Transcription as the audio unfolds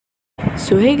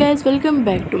So hey guys, welcome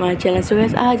back to my channel. So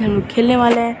guys, आज हम लोग खेलने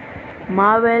वाले हैं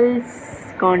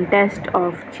Marvels contest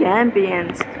of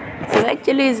champions. So guys,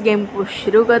 चलिए इस गेम को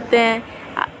शुरू करते हैं।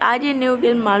 आज ये new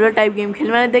game Marvel type game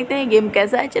खेलने वाले, देखते हैं गेम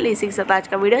कैसा है। चलिए इसी के साथ आज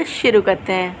का वीडियो शुरू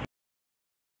करते हैं।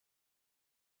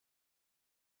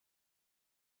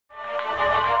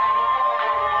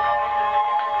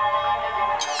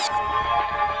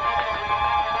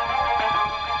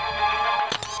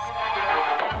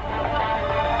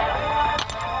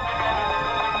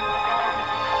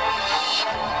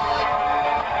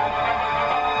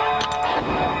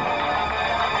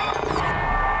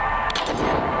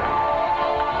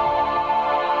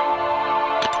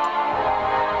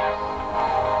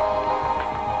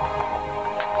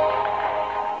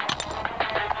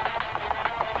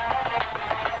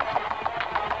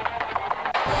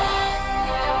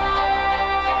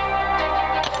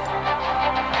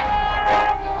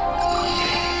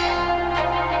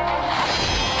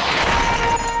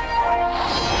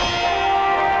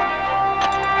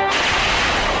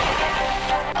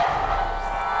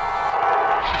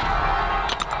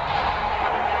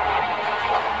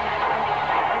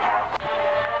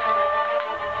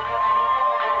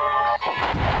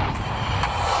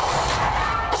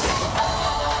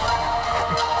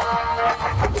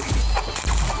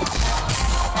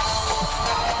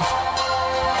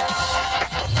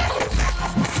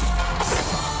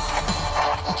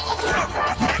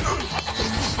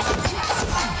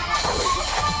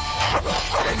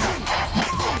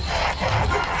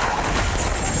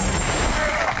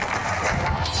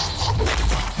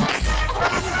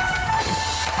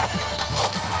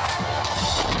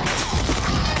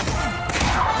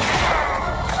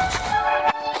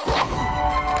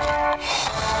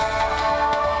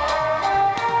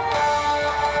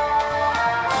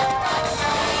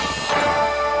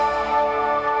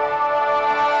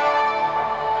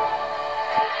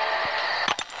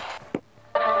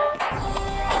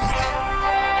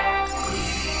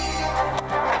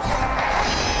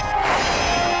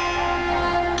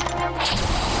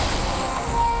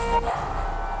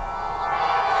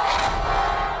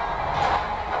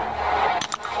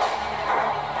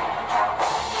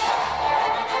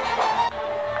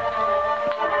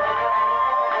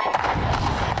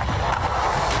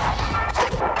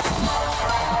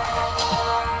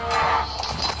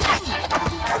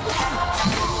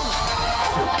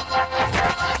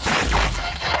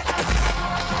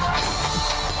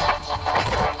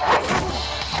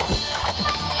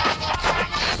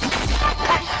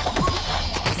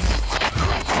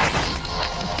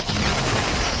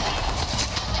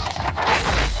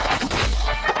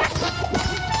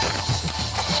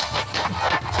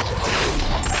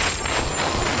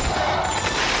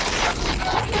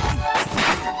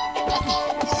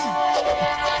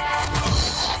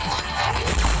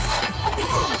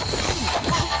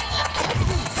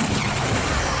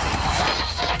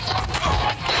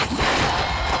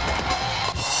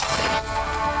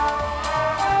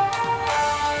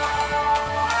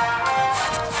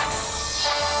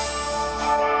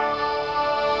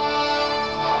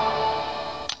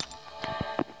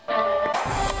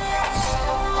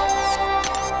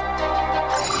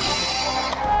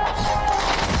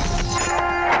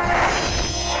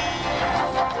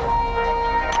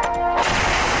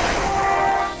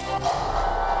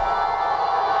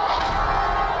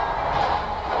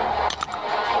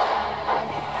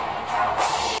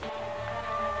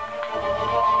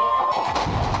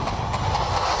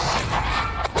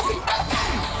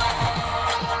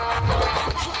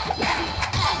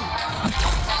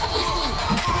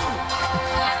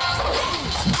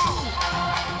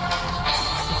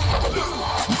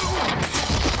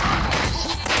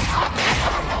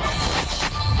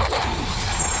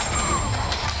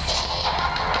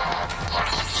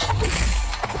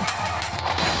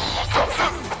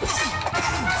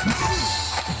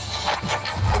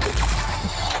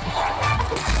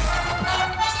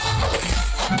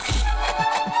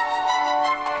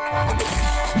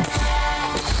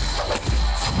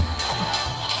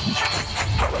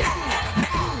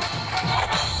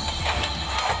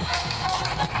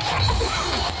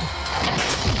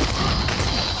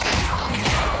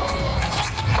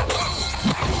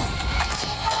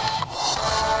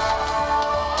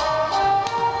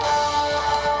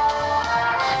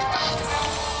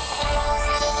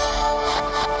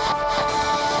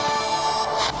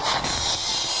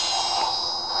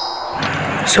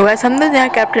 सो गाइस, हमने यहाँ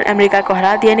कैप्टन अमेरिका को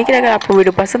हरा दिया। लेकिन अगर आपको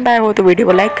वीडियो पसंद आया हो तो वीडियो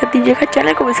को लाइक कर दीजिएगा,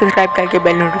 चैनल को भी सब्सक्राइब करके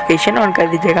बेल नोटिफिकेशन ऑन कर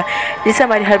दीजिएगा, जिससे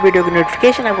हमारी हर वीडियो की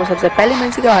नोटिफिकेशन आपको सबसे पहले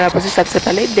मिल सके और आप उसे सबसे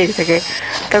पहले देख सके।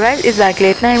 तो गाइस, इस बार के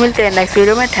लिए इतना ही, मिलते हैं नेक्स्ट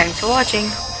वीडियो में। Thanks for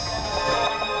watching.